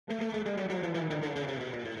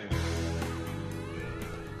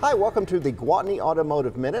Hi, welcome to the Gwatney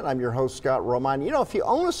Automotive Minute. I'm your host, Scott Romine. You know, if you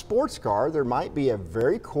own a sports car, there might be a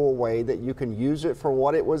very cool way that you can use it for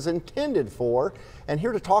what it was intended for. And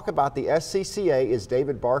here to talk about the SCCA is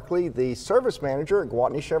David Barkley, the service manager at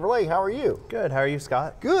Gwatney Chevrolet. How are you? Good. How are you,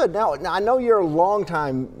 Scott? Good. Now I know you're a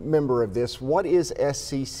longtime member of this. What is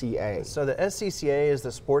SCCA? So the SCCA is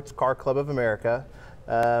the Sports Car Club of America.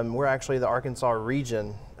 We're actually the Arkansas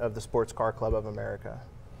region of the Sports Car Club of America.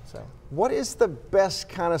 So, what is the best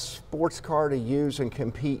kind of sports car to use and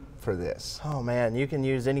compete for this? oh man, you can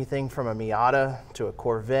use anything from a Miata to a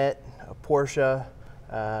Corvette, a Porsche,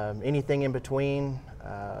 anything in between.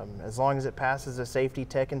 As long as it passes a safety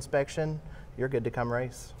tech inspection, you're good to come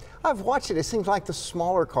race. I've watched it. It seems like the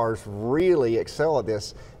smaller cars really excel at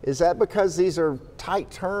this. Is that because these are tight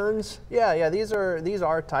turns? Yeah, these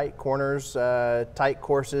are tight corners, tight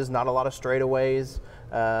courses, not a lot of straightaways.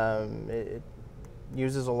 It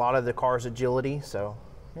uses a lot of the car's agility, so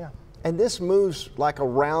yeah. And this moves like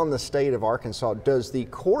around the state of Arkansas. Does the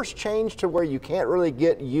course change to where you can't really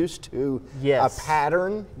get used to a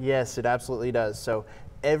pattern? Yes, it absolutely does. So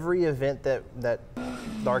every event that the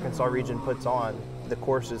Arkansas region puts on, the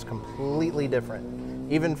course is completely different,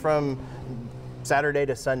 even from Saturday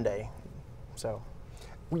to Sunday. So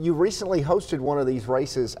you recently hosted one of these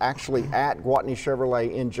races actually at Gwatney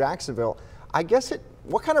Chevrolet in Jacksonville. I guess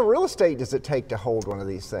what kind of real estate does it take to hold one of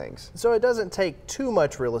these things? So it doesn't take too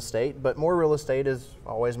much real estate, but more real estate is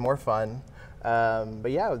always more fun.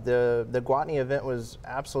 But yeah, the Gwatney event was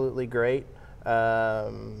absolutely great.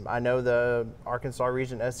 I know the Arkansas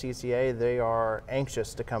Region SCCA, they are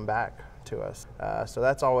anxious to come back to us. So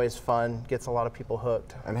that's always fun, gets a lot of people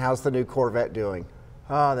hooked. And how's the new Corvette doing?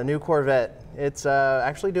 The new Corvette, it's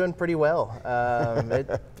actually doing pretty well.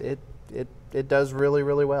 It does really,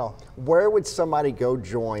 really well. Where would somebody go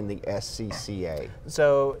join the SCCA?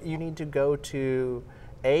 So you need to go to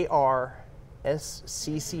arscca.org.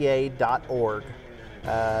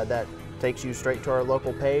 That takes you straight to our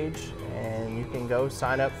local page, and you can go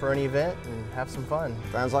sign up for an event and have some fun.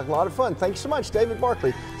 Sounds like a lot of fun. Thanks so much, David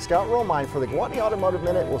Barkley. Scott Romine for the Gwatney Automotive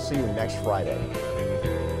Minute. We'll see you next Friday.